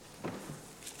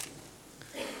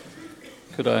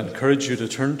Could I encourage you to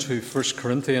turn to 1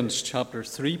 Corinthians chapter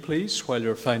 3, please, while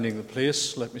you're finding the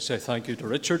place. Let me say thank you to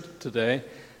Richard today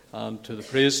and to the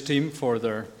praise team for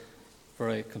their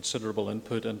very considerable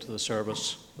input into the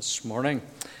service this morning.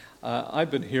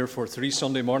 I've been here for 3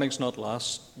 Sunday mornings, not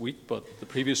last week, but the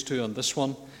previous 2 and this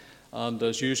one. And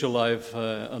as usual, I've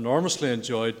enormously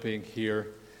enjoyed being here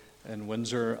in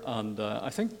Windsor and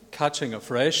I think catching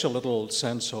afresh a little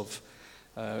sense of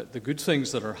the good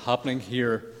things that are happening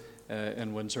here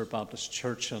in Windsor Baptist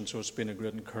Church, and so it's been a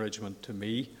great encouragement to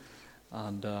me,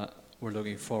 and we're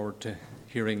looking forward to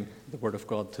hearing the Word of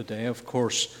God today, of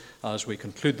course, as we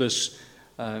conclude this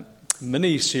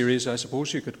mini-series, I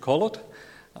suppose you could call it,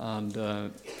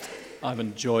 and I've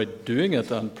enjoyed doing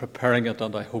it and preparing it,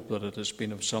 and I hope that it has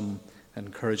been of some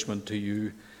encouragement to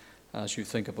you as you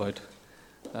think about,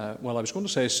 well, I was going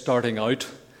to say starting out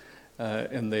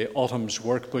in the autumn's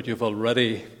work, but you're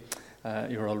already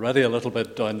a little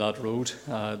bit down that road.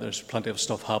 There's plenty of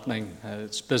stuff happening.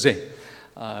 It's busy.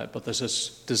 But this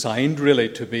is designed really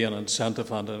to be an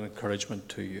incentive and an encouragement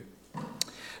to you.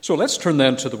 So let's turn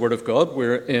then to the Word of God.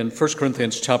 We're in 1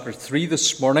 Corinthians chapter 3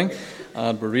 this morning,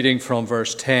 and we're reading from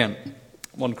verse 10.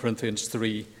 1 Corinthians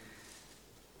 3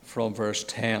 from verse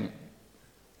 10.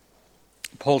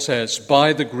 Paul says,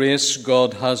 "By the grace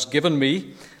God has given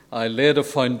me, I laid a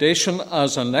foundation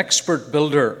as an expert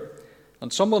builder,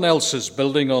 and someone else is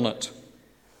building on it.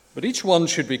 But each one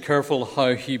should be careful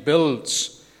how he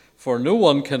builds, for no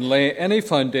one can lay any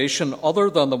foundation other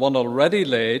than the one already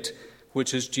laid,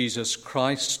 which is Jesus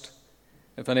Christ.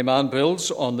 If any man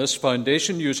builds on this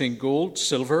foundation using gold,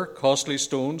 silver, costly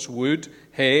stones, wood,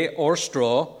 hay, or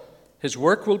straw, his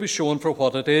work will be shown for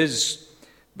what it is,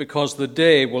 because the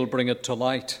day will bring it to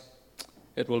light.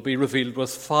 It will be revealed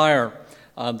with fire,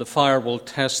 and the fire will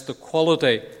test the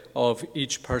quality of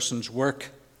each person's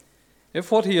work. If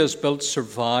what he has built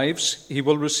survives, he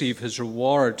will receive his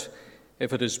reward.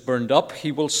 If it is burned up,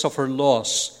 he will suffer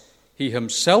loss. He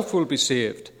himself will be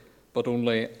saved, but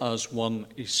only as one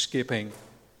escaping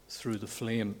through the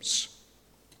flames."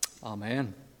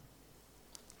 Amen.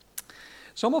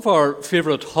 Some of our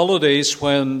favourite holidays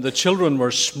when the children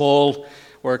were small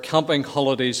were camping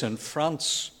holidays in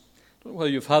France. I don't know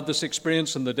whether you've had this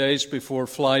experience in the days before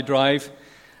Fly Drive.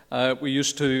 We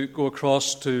used to go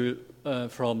across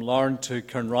from Larne to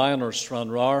Cairnryan or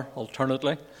Stranraer,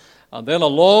 alternately, and then a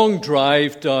long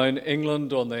drive down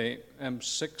England on the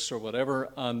M6 or whatever,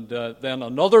 and then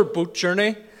another boat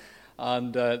journey,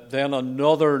 and then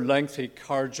another lengthy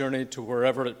car journey to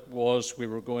wherever it was we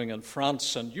were going in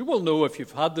France. And you will know, if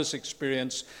you've had this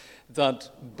experience, that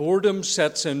boredom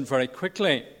sets in very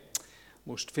quickly.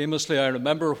 Most famously, I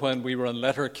remember when we were in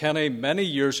Letterkenny many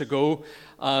years ago,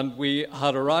 and we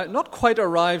had not quite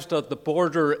arrived at the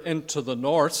border into the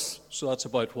north, so that's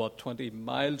about, 20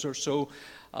 miles or so,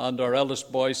 and our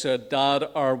eldest boy said, "Dad,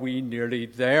 are we nearly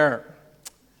there?"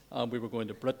 And we were going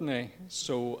to Brittany.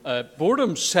 So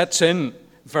boredom sets in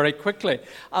very quickly.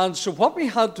 And so what we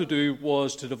had to do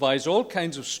was to devise all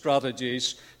kinds of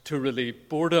strategies to relieve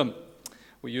boredom.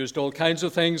 We used all kinds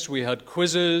of things. We had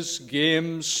quizzes,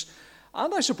 games,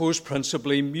 and I suppose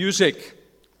principally music.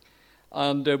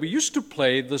 And we used to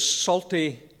play the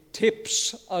salty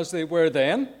tapes, as they were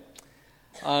then.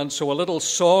 And so a little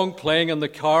song playing in the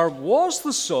car was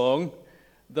the song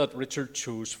that Richard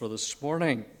chose for this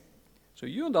morning. So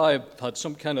you and I have had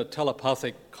some kind of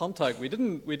telepathic contact. We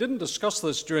didn't discuss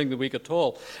this during the week at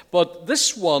all. But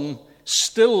this one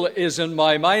still is in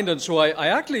my mind, and so I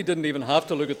actually didn't even have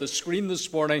to look at the screen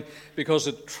this morning, because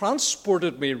it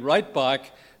transported me right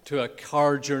back to a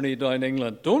car journey down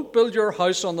England. Don't build your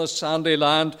house on the sandy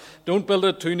land. Don't build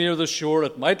it too near the shore.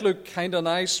 It might look kind of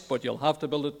nice, but you'll have to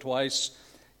build it twice.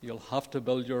 You'll have to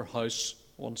build your house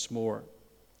once more.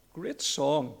 Great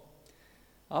song.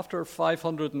 After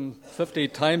 550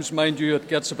 times, mind you, it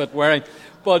gets a bit wearing.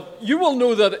 But you will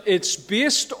know that it's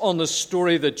based on the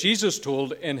story that Jesus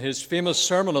told in his famous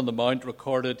Sermon on the Mount,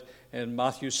 recorded in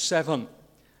Matthew 7,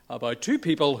 about 2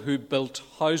 people who built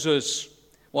houses.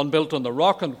 One built on the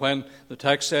rock, and when the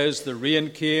text says the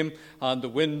rain came and the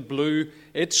wind blew,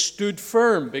 it stood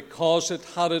firm because it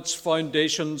had its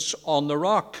foundations on the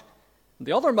rock.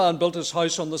 The other man built his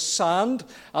house on the sand,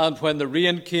 and when the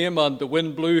rain came and the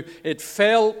wind blew, it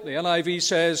fell, the NIV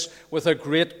says, with a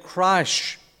great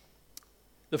crash.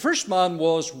 The first man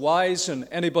was wise in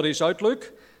anybody's outlook,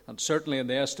 and certainly in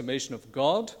the estimation of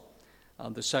God,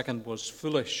 and the second was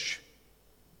foolish.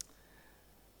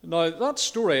 Now, that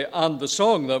story and the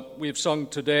song that we've sung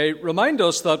today remind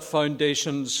us that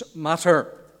foundations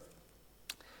matter.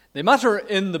 They matter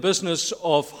in the business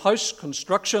of house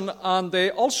construction, and they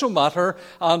also matter,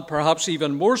 and perhaps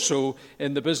even more so,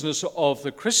 in the business of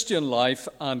the Christian life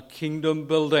and kingdom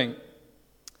building.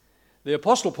 The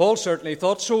Apostle Paul certainly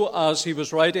thought so as he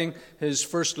was writing his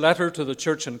first letter to the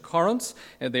church in Corinth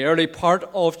in the early part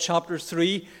of chapter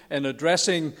 3, in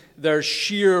addressing their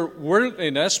sheer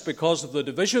worldliness because of the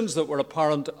divisions that were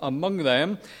apparent among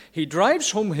them. He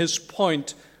drives home his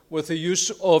point with the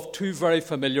use of two very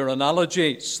familiar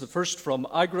analogies, the first from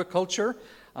agriculture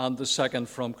and the second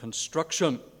from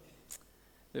construction.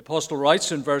 The apostle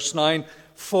writes in verse 9,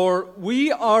 "For we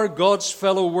are God's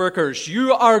fellow workers.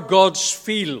 You are God's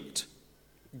field,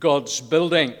 God's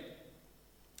building."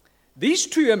 These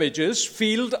two images,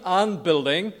 field and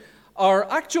building, are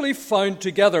actually found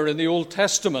together in the Old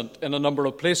Testament in a number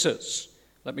of places.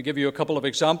 Let me give you a couple of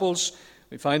examples.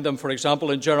 We find them, for example,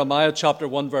 in Jeremiah chapter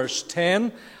 1, verse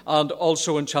 10, and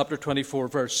also in chapter 24,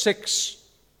 verse 6.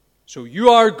 So you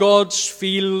are God's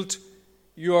field,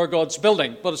 you are God's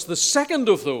building. But it's the second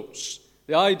of those,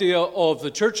 the idea of the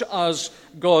church as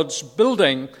God's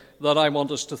building, that I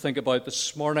want us to think about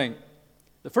this morning.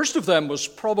 The first of them was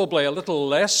probably a little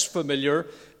less familiar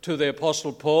to the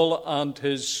Apostle Paul and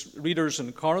his readers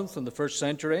in Corinth in the first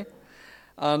century.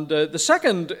 And the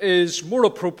second is more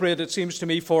appropriate, it seems to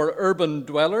me, for urban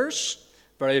dwellers.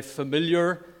 Very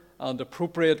familiar and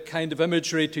appropriate kind of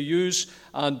imagery to use,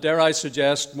 and dare I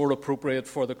suggest, more appropriate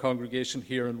for the congregation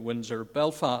here in Windsor,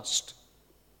 Belfast.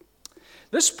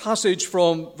 This passage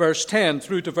from verse 10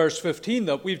 through to verse 15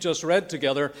 that we've just read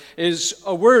together is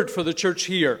a word for the church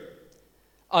here.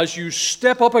 As you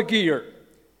step up a gear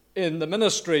in the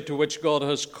ministry to which God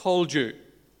has called you.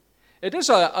 It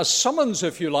is a summons,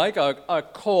 if you like, a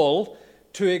call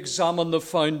to examine the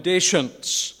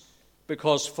foundations,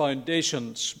 because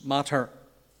foundations matter.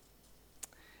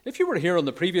 If you were here on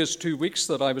the previous 2 weeks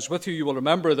that I was with you, you will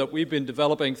remember that we've been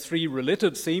developing 3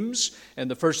 related themes in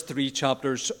the first 3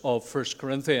 chapters of 1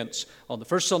 Corinthians. On the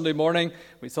first Sunday morning,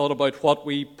 we thought about what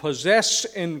we possess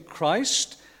in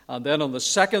Christ, and then on the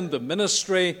second, the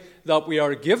ministry that we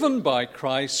are given by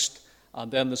Christ. And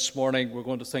then this morning, we're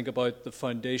going to think about the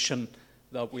foundation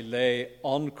that we lay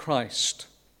on Christ.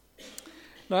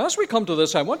 Now, as we come to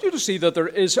this, I want you to see that there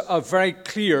is a very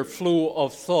clear flow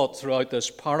of thought throughout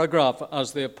this paragraph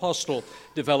as the apostle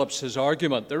develops his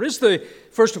argument. There is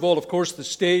first of all, of course, the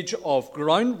stage of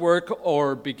groundwork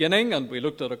or beginning, and we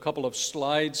looked at a couple of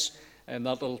slides in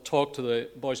that little talk to the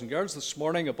boys and girls this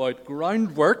morning about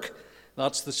groundwork.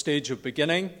 That's the stage of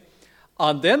beginning.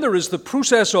 And then there is the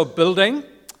process of building.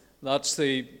 That's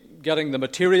the getting the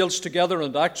materials together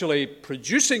and actually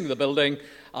producing the building.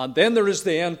 And then there is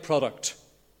the end product.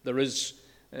 There is,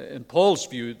 in Paul's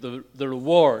view, the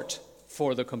reward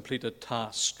for the completed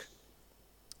task.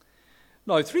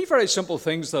 Now, 3 very simple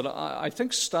things that I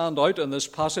think stand out in this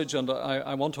passage, and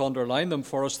I want to underline them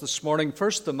for us this morning.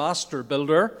 First, the master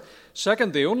builder.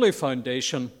 Second, the only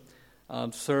foundation.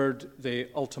 And third, the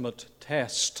ultimate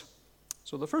test.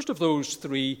 So the first of those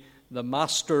 3, the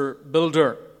master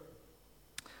builder.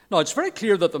 Now, it's very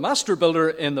clear that the master builder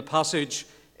in the passage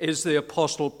is the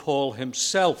Apostle Paul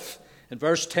himself. In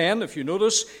verse 10, if you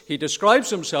notice, he describes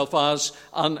himself as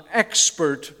an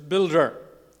expert builder.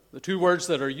 The 2 words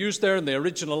that are used there in the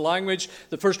original language,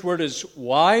 the first word is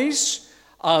wise,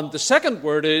 and the second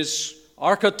word is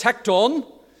architecton,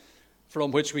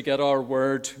 from which we get our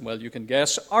word, well, you can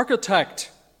guess,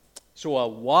 architect. So a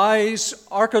wise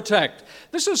architect.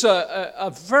 This is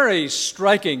a very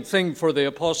striking thing for the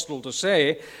apostle to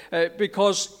say,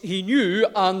 because he knew,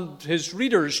 and his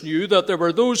readers knew, that there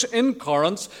were those in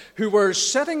Corinth who were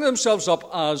setting themselves up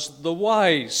as the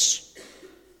wise.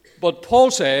 But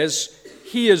Paul says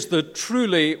he is the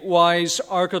truly wise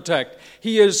architect.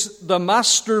 He is the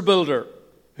master builder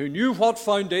who knew what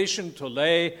foundation to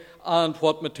lay and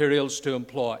what materials to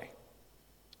employ.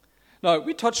 Now,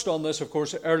 we touched on this, of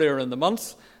course, earlier in the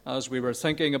month as we were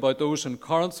thinking about those in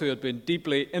Corinth who had been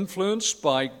deeply influenced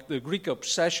by the Greek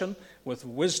obsession with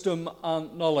wisdom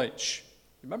and knowledge.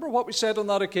 Remember what we said on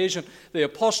that occasion? The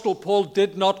Apostle Paul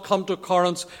did not come to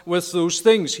Corinth with those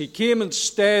things. He came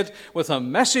instead with a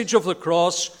message of the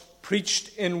cross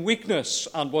preached in weakness,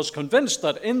 and was convinced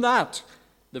that in that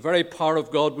the very power of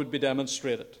God would be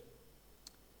demonstrated.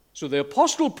 So the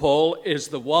Apostle Paul is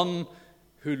the one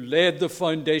who laid the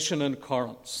foundation in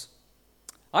Corinth.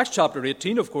 Acts chapter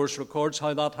 18, of course, records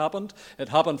how that happened. It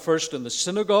happened first in the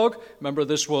synagogue. Remember,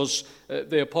 this was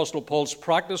the Apostle Paul's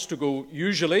practice to go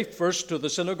usually first to the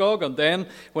synagogue, and then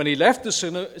when he left the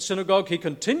synagogue, he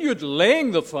continued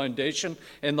laying the foundation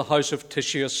in the house of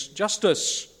Titius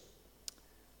Justus.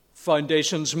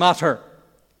 Foundations matter.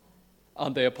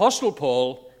 And the Apostle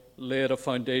Paul laid a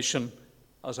foundation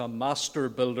as a master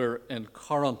builder in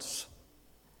Corinth.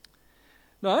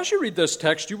 Now, as you read this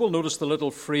text, you will notice the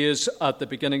little phrase at the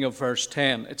beginning of verse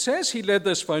 10. It says he laid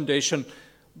this foundation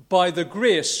by the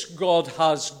grace God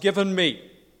has given me.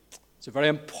 It's a very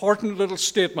important little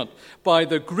statement. By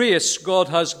the grace God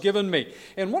has given me.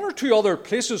 In one or two other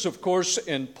places, of course,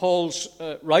 in Paul's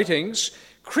writings,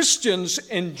 Christians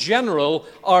in general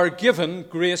are given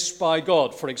grace by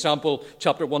God. For example,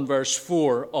 chapter 1, verse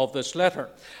 4 of this letter.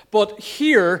 But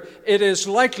here it is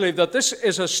likely that this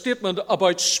is a statement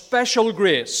about special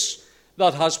grace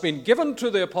that has been given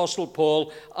to the Apostle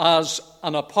Paul as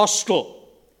an apostle,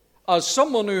 as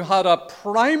someone who had a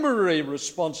primary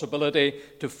responsibility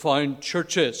to found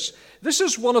churches. This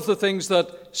is one of the things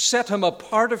that set him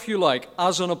apart, if you like,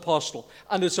 as an apostle.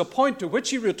 And it's a point to which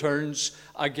he returns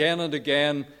again and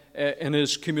again in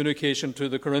his communication to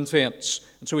the Corinthians.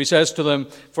 And so he says to them,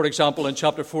 for example, in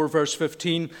chapter 4, verse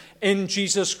 15, "In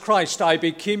Jesus Christ I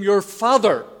became your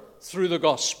father through the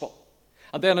gospel."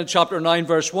 And then in chapter 9,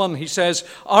 verse 1, he says,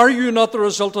 "Are you not the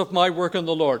result of my work in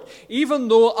the Lord? Even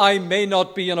though I may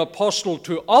not be an apostle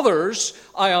to others,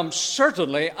 I am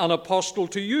certainly an apostle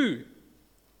to you."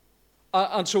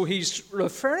 And so he's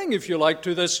referring, if you like,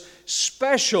 to this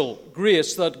special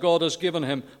grace that God has given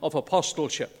him of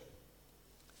apostleship.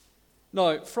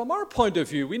 Now, from our point of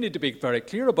view, we need to be very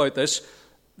clear about this.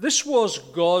 This was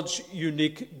God's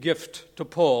unique gift to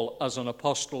Paul as an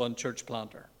apostle and church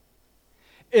planter.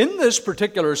 In this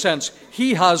particular sense,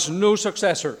 he has no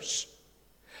successors.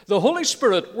 The Holy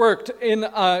Spirit worked in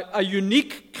a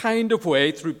unique kind of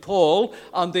way through Paul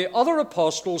and the other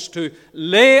apostles to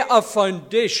lay a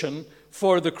foundation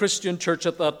for the Christian church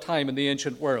at that time in the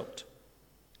ancient world.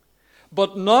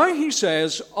 But now he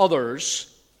says others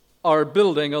are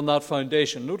building on that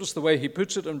foundation. Notice the way he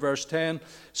puts it in verse 10.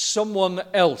 Someone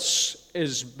else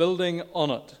is building on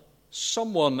it.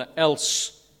 Someone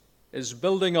else is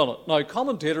building on it. Now,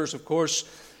 commentators, of course,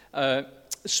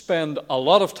 spend a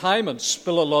lot of time and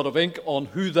spill a lot of ink on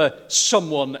who the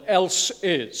someone else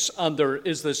is. And there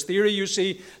is this theory, you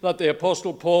see, that the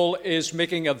Apostle Paul is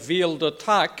making a veiled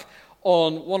attack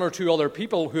on one or two other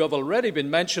people who have already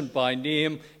been mentioned by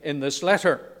name in this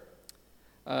letter.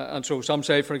 And so some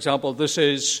say, for example, this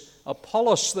is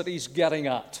Apollos that he's getting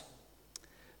at.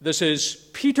 This is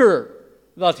Peter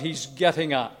that he's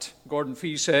getting at. Gordon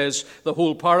Fee says the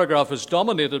whole paragraph is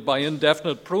dominated by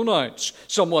indefinite pronouns.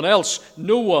 Someone else,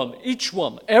 no one, each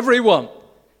one, everyone.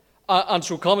 And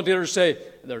so commentators say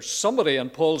there's somebody in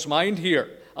Paul's mind here,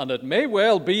 and it may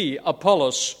well be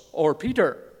Apollos or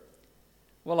Peter.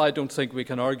 Well, I don't think we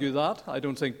can argue that. I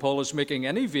don't think Paul is making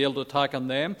any veiled attack on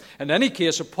them. In any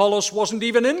case, Apollos wasn't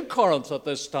even in Corinth at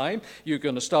this time. You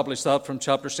can establish that from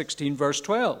chapter 16, verse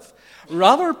 12.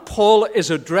 Rather, Paul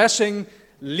is addressing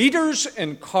leaders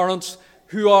in Corinth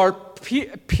who are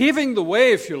paving the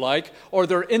way, if you like, or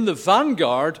they're in the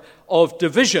vanguard of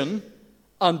division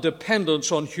and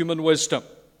dependence on human wisdom.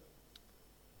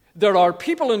 There are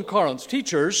people in Corinth,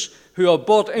 teachers, who have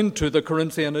bought into the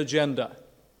Corinthian agenda.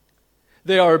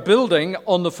 They are building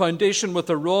on the foundation with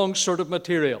the wrong sort of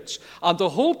materials. And the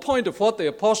whole point of what the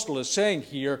apostle is saying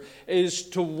here is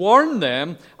to warn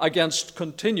them against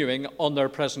continuing on their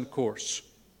present course.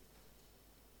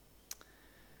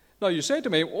 Now, you say to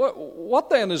me,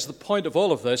 what then is the point of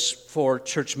all of this for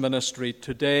church ministry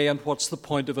today, and what's the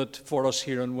point of it for us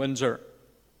here in Windsor?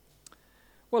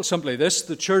 Well, simply this: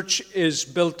 the church is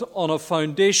built on a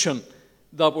foundation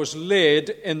that was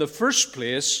laid in the first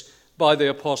place by the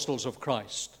apostles of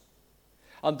Christ.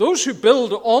 And those who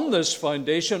build on this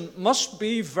foundation must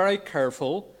be very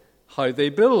careful how they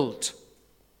build.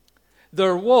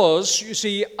 There was, you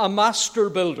see, a master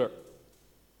builder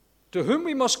to whom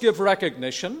we must give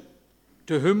recognition,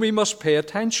 to whom we must pay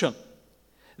attention.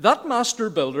 That master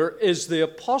builder is the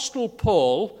Apostle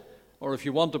Paul, or if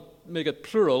you want to make it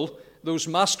plural, those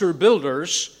master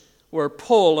builders were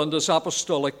Paul and his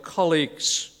apostolic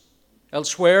colleagues.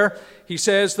 Elsewhere, he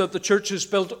says that the church is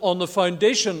built on the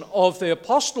foundation of the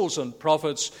apostles and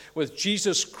prophets, with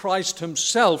Jesus Christ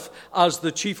himself as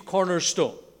the chief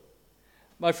cornerstone.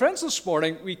 My friends, this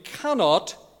morning, we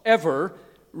cannot ever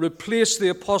replace the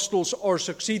apostles or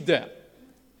succeed them.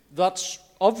 That's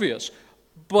obvious.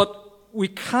 But we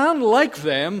can, like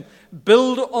them,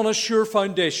 build on a sure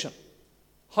foundation.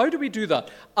 How do we do that?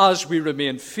 As we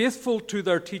remain faithful to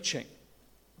their teaching.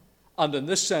 And in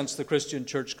this sense, the Christian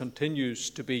church continues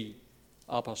to be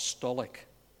apostolic.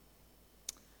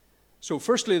 So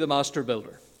firstly, the master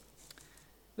builder.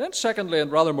 Then secondly,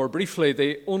 and rather more briefly,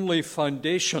 the only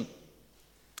foundation.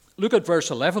 Look at verse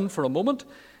 11 for a moment.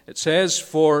 It says,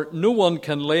 "For no one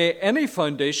can lay any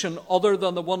foundation other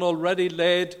than the one already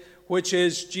laid, which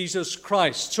is Jesus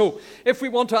Christ." So if we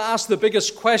want to ask the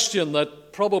biggest question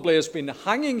that probably has been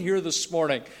hanging here this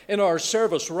morning in our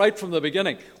service right from the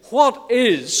beginning, what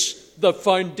is the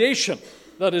foundation?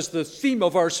 That is the theme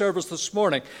of our service this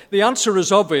morning. The answer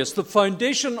is obvious. The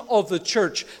foundation of the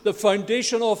church, the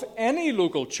foundation of any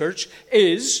local church,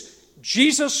 is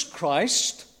Jesus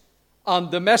Christ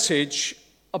and the message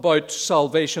about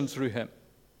salvation through him.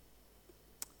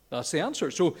 That's the answer.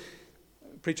 So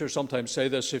preachers sometimes say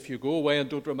this: if you go away and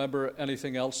don't remember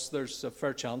anything else, there's a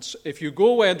fair chance. If you go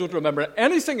away and don't remember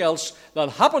anything else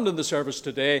that happened in the service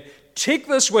today, take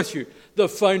this with you. The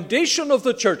foundation of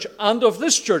the church and of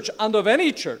this church and of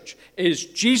any church is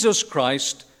Jesus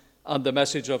Christ and the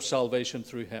message of salvation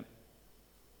through him.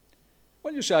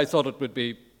 Well, you say, I thought it would be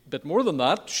a bit more than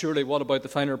that. Surely, what about the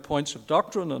finer points of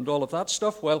doctrine and all of that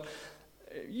stuff? Well,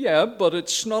 yeah, but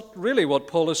it's not really what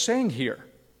Paul is saying here.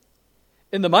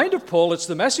 In the mind of Paul, it's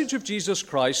the message of Jesus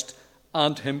Christ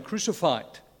and him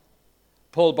crucified.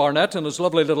 Paul Barnett, in his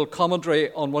lovely little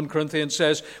commentary on 1 Corinthians,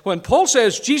 says, when Paul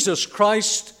says Jesus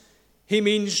Christ, he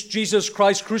means Jesus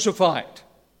Christ crucified.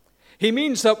 He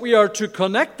means that we are to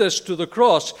connect this to the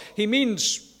cross. He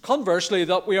means, conversely,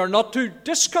 that we are not to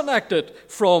disconnect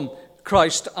it from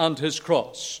Christ and his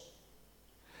cross.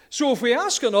 So if we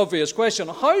ask an obvious question,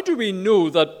 how do we know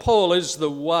that Paul is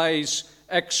the wise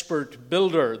expert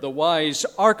builder, the wise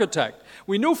architect?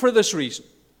 We know for this reason.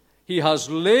 He has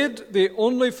laid the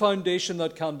only foundation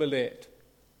that can be laid,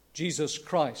 Jesus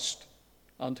Christ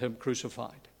and him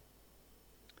crucified.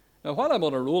 Now, while I'm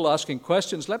on a roll asking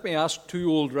questions, let me ask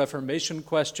two old Reformation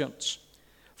questions.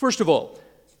 First of all,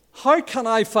 how can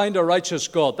I find a righteous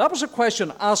God? That was a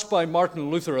question asked by Martin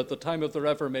Luther at the time of the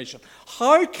Reformation.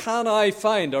 How can I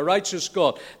find a righteous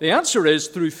God? The answer is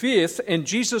through faith in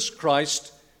Jesus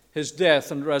Christ, his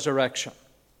death and resurrection.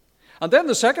 And then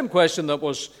the second question that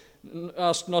was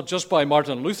asked not just by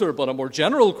Martin Luther, but a more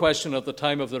general question at the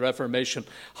time of the Reformation: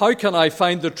 how can I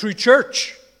find the true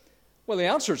church? Well, the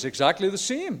answer is exactly the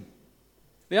same.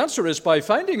 The answer is by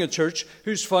finding a church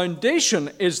whose foundation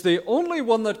is the only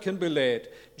one that can be laid: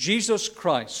 Jesus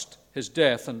Christ, his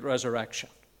death and resurrection.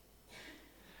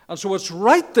 And so it's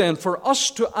right then for us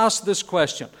to ask this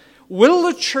question: will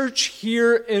the church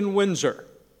here in Windsor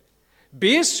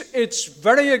base its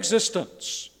very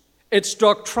existence, its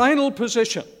doctrinal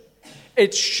position,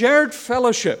 its shared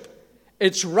fellowship,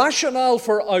 its rationale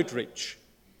for outreach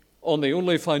on the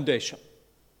only foundation,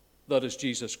 that is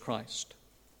Jesus Christ?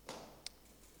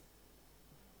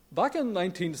 Back in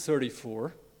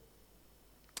 1934,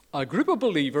 a group of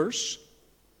believers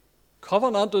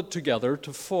covenanted together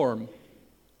to form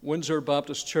Windsor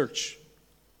Baptist Church.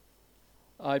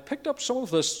 I picked up some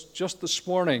of this just this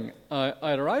morning.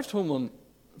 I arrived home on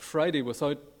Friday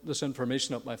without this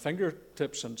information at my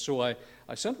fingertips, and so I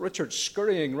sent Richard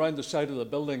scurrying round the side of the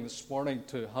building this morning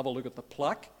to have a look at the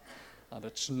plaque, and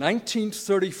it's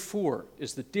 1934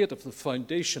 is the date of the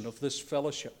foundation of this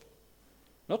fellowship.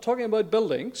 Not talking about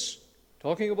buildings,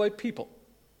 talking about people.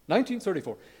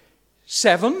 1934.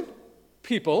 7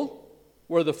 people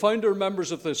were the founder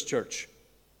members of this church.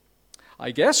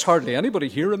 I guess hardly anybody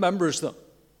here remembers them.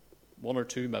 1 or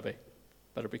 2 maybe.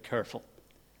 Better be careful.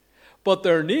 But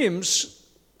their names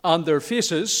and their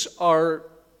faces are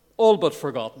all but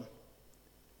forgotten.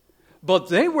 But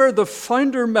they were the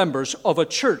founder members of a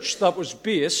church that was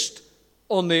based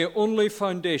on the only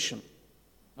foundation.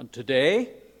 And today,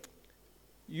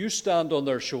 you stand on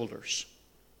their shoulders.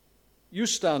 You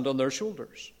stand on their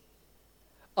shoulders.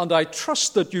 And I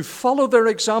trust that you follow their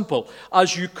example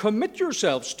as you commit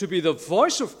yourselves to be the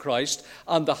voice of Christ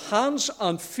and the hands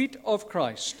and feet of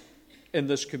Christ in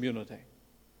this community.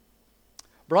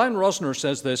 Brian Rosner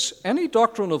says this: any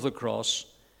doctrine of the cross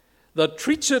that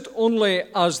treats it only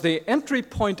as the entry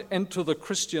point into the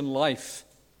Christian life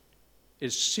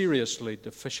is seriously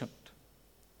deficient.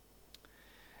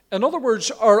 In other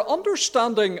words, our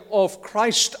understanding of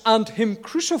Christ and him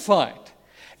crucified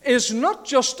is not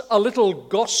just a little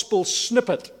gospel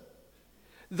snippet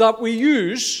that we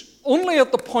use only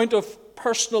at the point of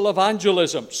personal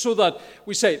evangelism, so that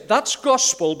we say, that's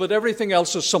gospel, but everything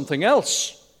else is something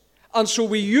else. And so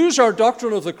we use our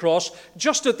doctrine of the cross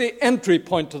just at the entry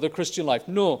point to the Christian life.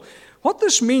 No. What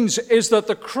this means is that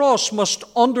the cross must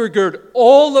undergird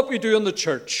all that we do in the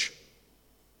church,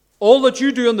 all that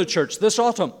you do in the church this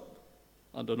autumn,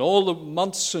 and in all the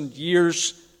months and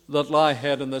years that lie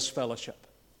ahead in this fellowship.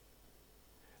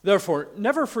 Therefore,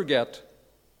 never forget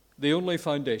the only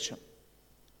foundation,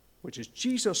 which is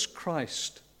Jesus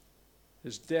Christ,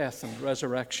 his death and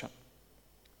resurrection.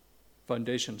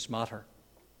 Foundations matter.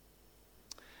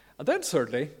 And then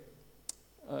thirdly,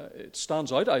 it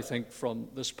stands out, I think, from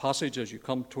this passage as you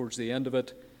come towards the end of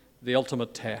it, the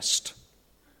ultimate test.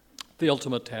 The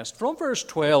ultimate test. From verse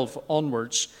 12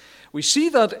 onwards, we see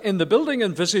that in the building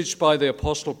envisaged by the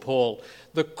Apostle Paul,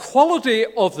 the quality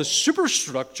of the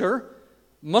superstructure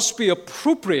must be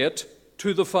appropriate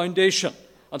to the foundation.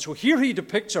 And so here he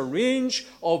depicts a range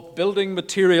of building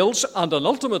materials and an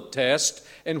ultimate test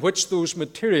in which those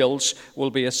materials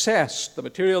will be assessed. The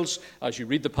materials, as you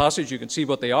read the passage, you can see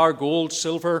what they are: gold,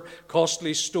 silver,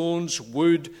 costly stones,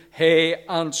 wood, hay,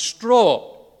 and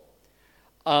straw.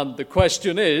 And the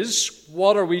question is,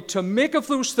 what are we to make of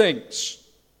those things?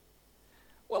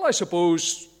 Well, I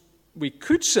suppose we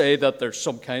could say that there's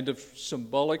some kind of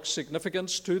symbolic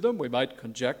significance to them. We might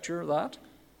conjecture that.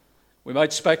 We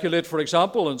might speculate, for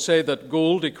example, and say that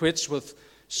gold equates with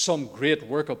some great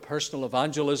work of personal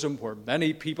evangelism where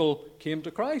many people came to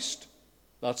Christ.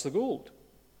 That's the gold.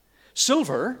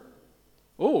 Silver,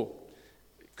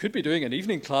 could be doing an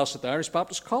evening class at the Irish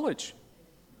Baptist College.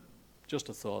 Just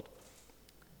a thought.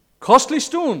 Costly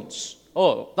stones.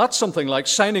 That's something like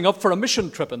signing up for a mission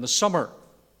trip in the summer.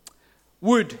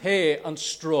 Wood, hay, and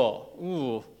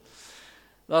straw.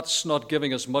 That's not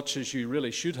giving as much as you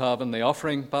really should have in the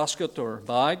offering basket or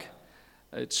bag.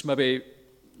 It's maybe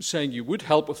saying you would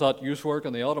help with that youth work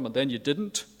in the autumn and then you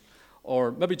didn't. Or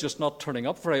maybe just not turning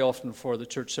up very often for the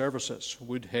church services.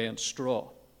 Wood, hay, and straw.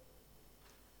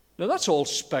 Now that's all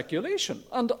speculation,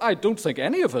 and I don't think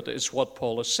any of it is what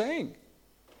Paul is saying.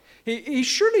 He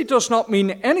surely does not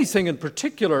mean anything in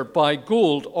particular by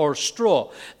gold or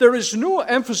straw. There is no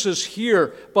emphasis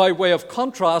here by way of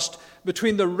contrast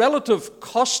between the relative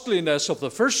costliness of the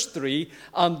first three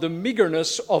and the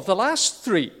meagerness of the last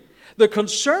three. The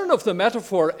concern of the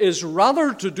metaphor is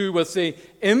rather to do with the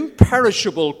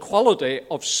imperishable quality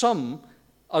of some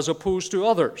as opposed to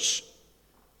others.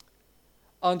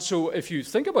 And so if you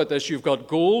think about this, you've got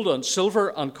gold and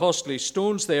silver and costly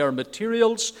stones. They are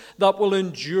materials that will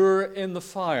endure in the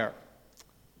fire.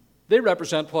 They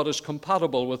represent what is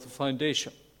compatible with the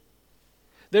foundation.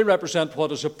 They represent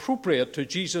what is appropriate to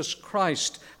Jesus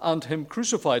Christ and Him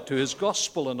crucified, to His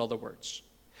gospel, in other words.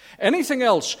 Anything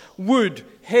else, wood,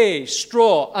 hay,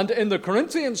 straw, and in the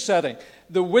Corinthian setting,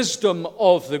 the wisdom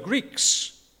of the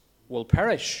Greeks will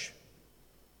perish,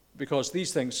 because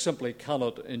these things simply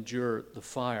cannot endure the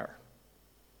fire.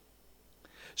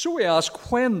 So we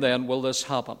ask, when then will this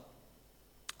happen?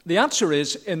 The answer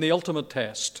is in the ultimate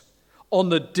test, on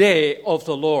the day of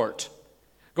the Lord.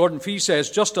 Gordon Fee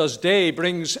says, just as day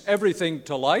brings everything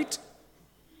to light.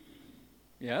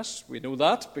 Yes, we know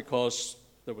that because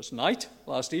there was night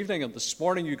last evening, and this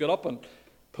morning you got up and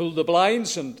pulled the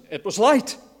blinds and it was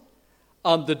light.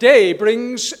 And the day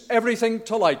brings everything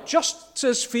to light. Just,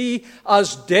 says Fee,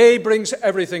 as day brings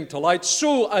everything to light,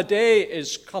 so a day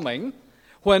is coming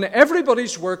when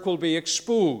everybody's work will be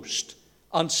exposed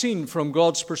and seen from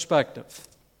God's perspective.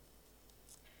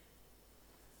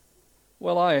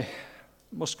 Well, I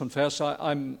must confess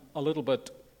I'm a little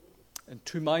bit in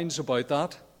two minds about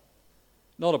that.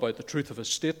 Not about the truth of his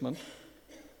statement,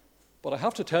 but I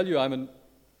have to tell you I'm in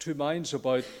two minds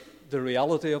about the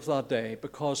reality of that day,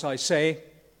 because I say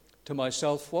to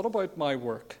myself, what about my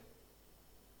work?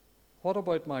 What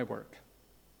about my work?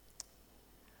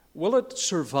 Will it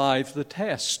survive the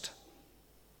test?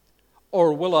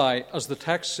 Or will I, as the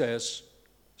text says,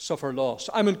 suffer loss?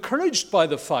 I'm encouraged by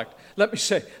the fact, let me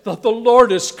say, that the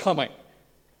Lord is coming.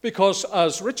 Because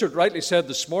as Richard rightly said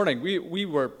this morning, we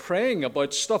were praying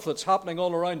about stuff that's happening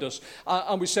all around us.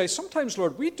 And we say, sometimes,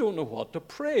 Lord, we don't know what to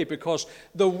pray because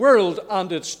the world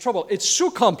and its trouble, it's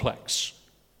so complex.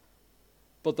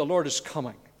 But the Lord is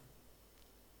coming.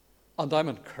 And I'm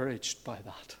encouraged by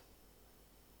that.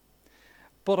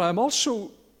 But I'm also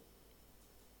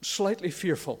slightly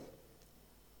fearful.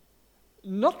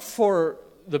 Not for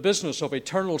the business of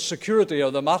eternal security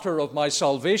or the matter of my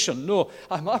salvation. No,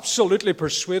 I'm absolutely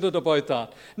persuaded about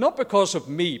that. Not because of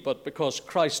me, but because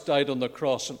Christ died on the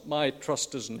cross and my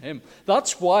trust is in Him.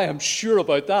 That's why I'm sure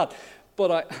about that.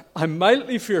 But I'm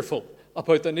mildly fearful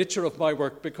about the nature of my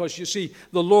work because, you see,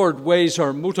 the Lord weighs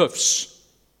our motives.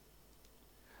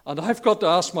 And I've got to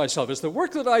ask myself, is the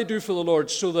work that I do for the Lord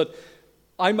so that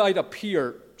I might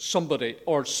appear somebody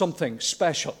or something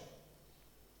special?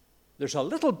 There's a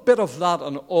little bit of that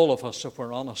in all of us, if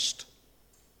we're honest.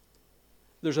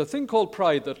 There's a thing called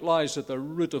pride that lies at the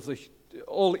root of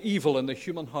all evil in the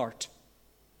human heart.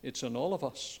 It's in all of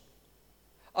us.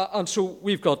 And so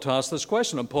we've got to ask this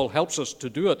question, and Paul helps us to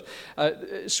do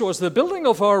it. So as the building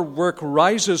of our work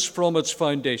rises from its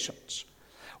foundations,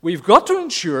 We've got to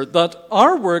ensure that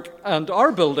our work and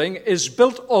our building is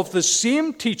built of the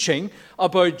same teaching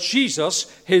about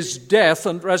Jesus, his death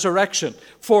and resurrection.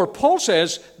 For Paul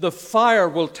says the fire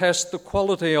will test the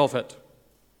quality of it.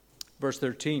 Verse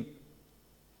 13.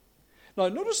 Now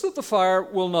notice that the fire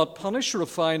will not punish,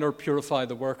 refine, or purify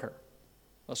the worker.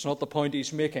 That's not the point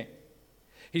he's making.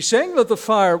 He's saying that the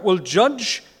fire will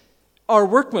judge our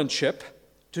workmanship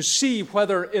to see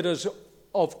whether it is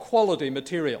of quality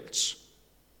materials.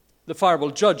 The fire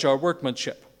will judge our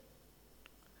workmanship.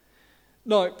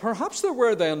 Now, perhaps there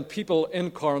were then people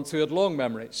in Corinth who had long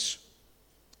memories.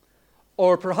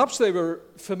 Or perhaps they were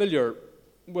familiar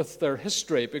with their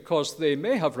history because they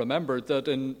may have remembered that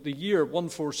in the year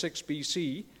 146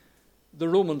 BC, the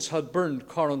Romans had burned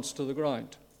Corinth to the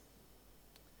ground.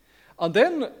 And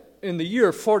then in the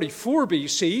year 44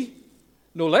 BC,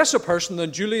 no less a person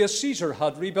than Julius Caesar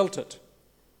had rebuilt it.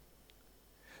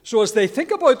 So as they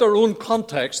think about their own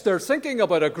context, they're thinking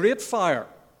about a great fire.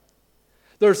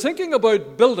 They're thinking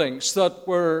about buildings that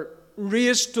were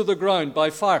razed to the ground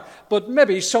by fire, but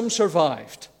maybe some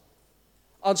survived.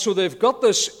 And so they've got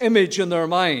this image in their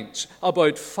minds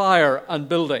about fire and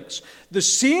buildings. The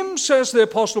same, says the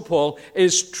Apostle Paul,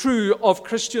 is true of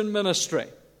Christian ministry.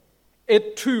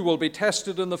 It too will be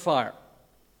tested in the fire.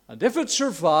 And if it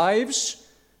survives,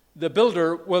 the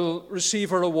builder will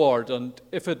receive a reward, and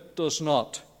if it does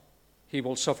not, he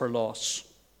will suffer loss.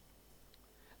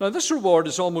 Now, this reward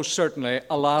is almost certainly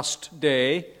a last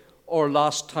day or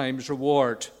last time's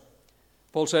reward.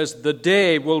 Paul says the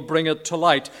day will bring it to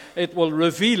light. It will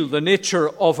reveal the nature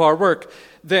of our work.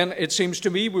 Then it seems to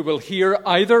me we will hear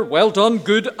either, well done,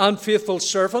 good and faithful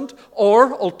servant,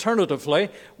 or alternatively,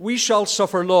 we shall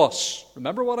suffer loss.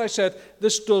 Remember what I said?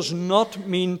 This does not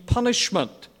mean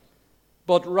punishment,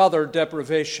 but rather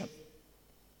deprivation.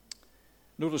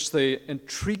 Notice the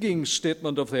intriguing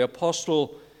statement of the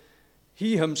apostle.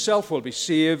 He himself will be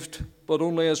saved, but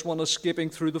only as one escaping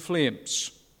through the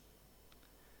flames.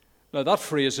 Now that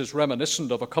phrase is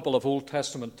reminiscent of a couple of Old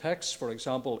Testament texts, for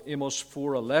example, Amos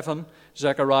 4:11,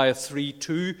 Zechariah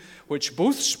 3:2, which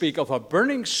both speak of a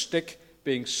burning stick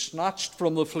being snatched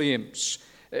from the flames.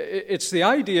 It's the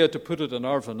idea, to put it in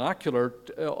our vernacular,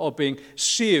 of being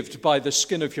saved by the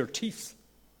skin of your teeth.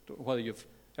 I don't know whether you've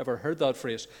ever heard that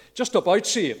phrase. Just about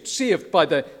saved by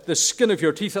the skin of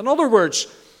your teeth. In other words,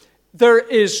 there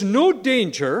is no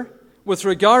danger with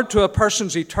regard to a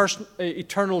person's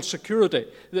eternal security,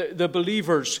 the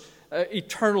believer's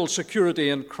eternal security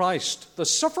in Christ. The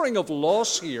suffering of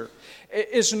loss here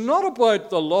is not about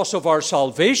the loss of our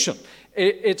salvation.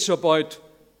 It's about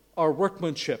our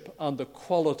workmanship and the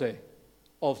quality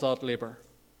of that labor.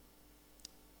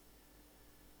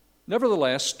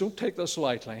 Nevertheless, don't take this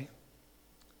lightly,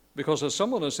 because as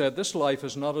someone has said, this life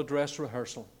is not a dress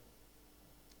rehearsal.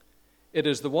 It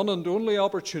is the one and only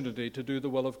opportunity to do the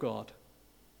will of God.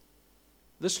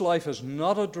 This life is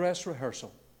not a dress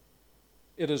rehearsal.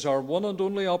 It is our one and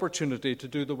only opportunity to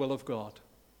do the will of God.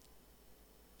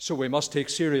 So we must take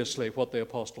seriously what the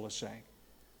apostle is saying.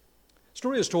 A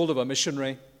story is told of a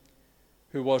missionary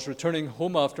who was returning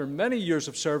home after many years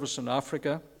of service in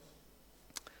Africa.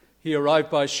 He arrived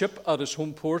by ship at his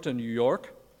home port in New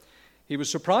York. He was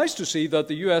surprised to see that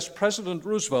the U.S. President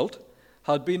Roosevelt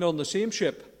had been on the same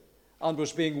ship and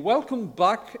was being welcomed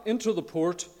back into the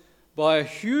port by a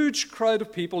huge crowd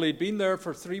of people. He'd been there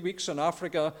for 3 weeks in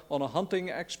Africa on a hunting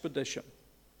expedition.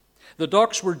 The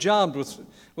docks were jammed with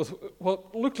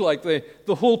what looked like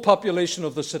the whole population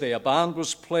of the city. A band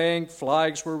was playing,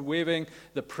 flags were waving,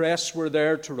 the press were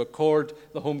there to record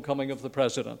the homecoming of the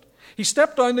president. He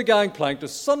stepped down the gangplank to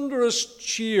thunderous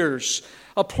cheers,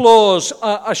 applause,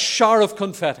 a shower of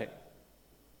confetti.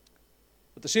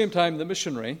 At the same time, the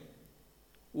missionary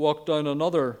walked down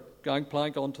another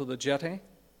gangplank onto the jetty.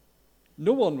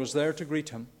 No one was there to greet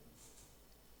him.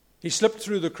 He slipped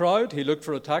through the crowd. He looked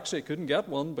for a taxi. He couldn't get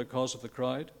one because of the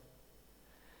crowd.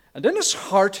 And in his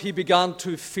heart, he began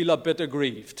to feel a bit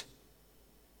aggrieved.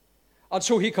 And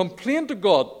so he complained to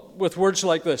God with words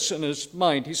like this in his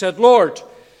mind. He said, "Lord,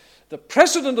 the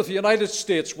President of the United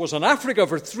States was in Africa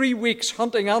for 3 weeks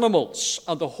hunting animals,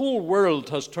 and the whole world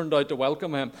has turned out to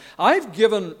welcome him. I've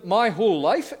given my whole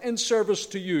life in service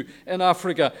to you in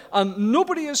Africa, and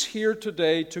nobody is here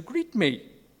today to greet me.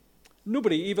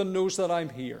 Nobody even knows that I'm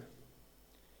here."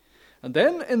 And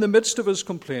then, in the midst of his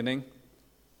complaining,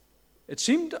 it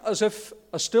seemed as if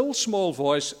a still small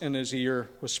voice in his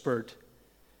ear whispered,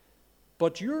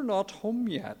 "But you're not home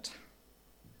yet.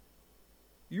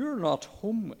 You're not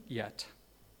home yet."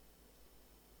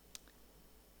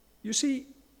 You see,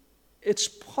 it's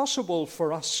possible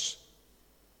for us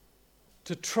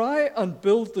to try and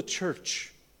build the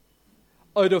church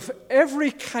out of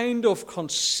every kind of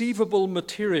conceivable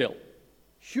material,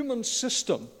 human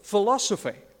system,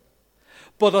 philosophy.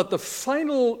 But at the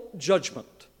final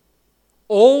judgment,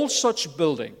 all such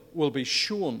building will be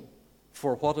shown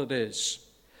for what it is.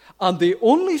 And the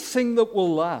only thing that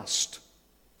will last,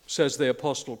 says the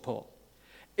Apostle Paul,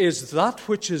 is that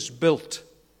which is built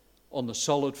on the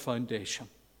solid foundation.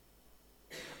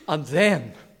 And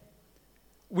then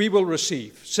we will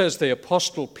receive, says the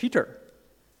Apostle Peter,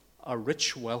 a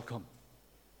rich welcome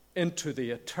into the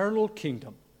eternal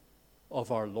kingdom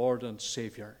of our Lord and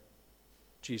Savior,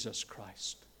 Jesus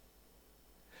Christ.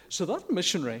 So that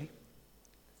missionary,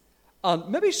 and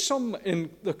maybe some in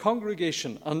the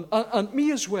congregation, and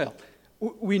me as well,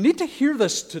 we need to hear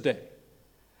this today,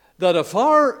 that if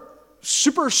our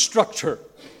superstructure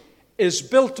is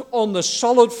built on the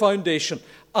solid foundation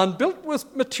and built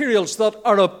with materials that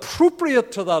are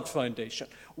appropriate to that foundation,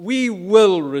 we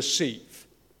will receive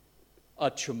a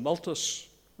tumultuous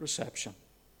reception,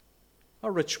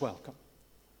 a rich welcome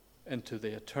into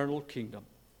the eternal kingdom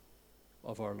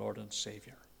of our Lord and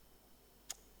Savior.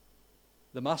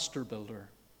 The master builder,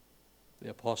 the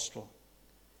apostle,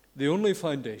 the only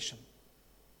foundation,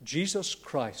 Jesus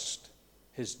Christ,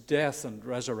 his death and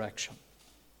resurrection,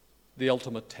 the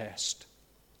ultimate test,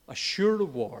 a sure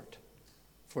reward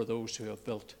for those who have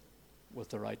built with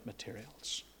the right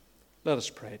materials. Let us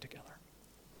pray together.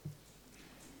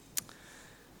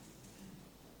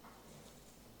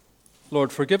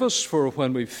 Lord, forgive us for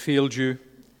when we've failed you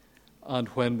and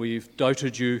when we've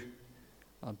doubted you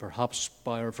and perhaps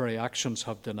by our very actions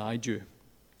have denied you.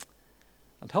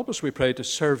 And help us, we pray, to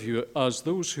serve you as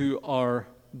those who are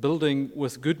building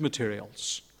with good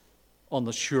materials on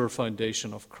the sure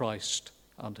foundation of Christ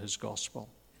and his gospel.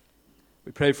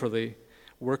 We pray for the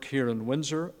work here in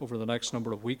Windsor over the next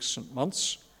number of weeks and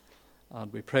months,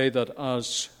 and we pray that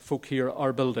as folk here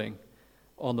are building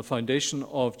on the foundation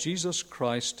of Jesus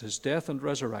Christ, his death and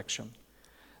resurrection,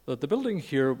 that the building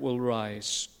here will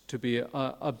rise to be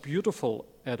a beautiful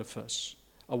edifice,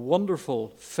 a wonderful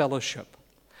fellowship,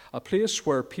 a place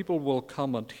where people will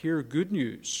come and hear good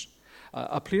news,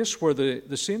 a place where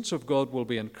the saints of God will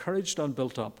be encouraged and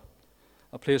built up,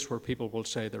 a place where people will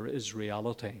say there is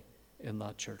reality in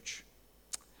that church.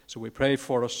 So we pray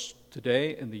for us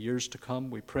today, in the years to come.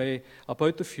 We pray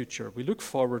about the future. We look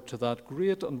forward to that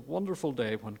great and wonderful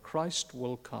day when Christ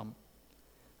will come,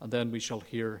 and then we shall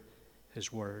hear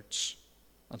his words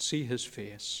and see his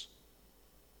face.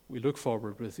 We look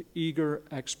forward with eager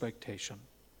expectation.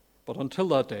 But until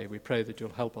that day, we pray that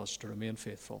you'll help us to remain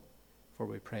faithful, for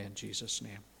we pray in Jesus'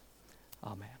 name.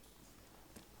 Amen.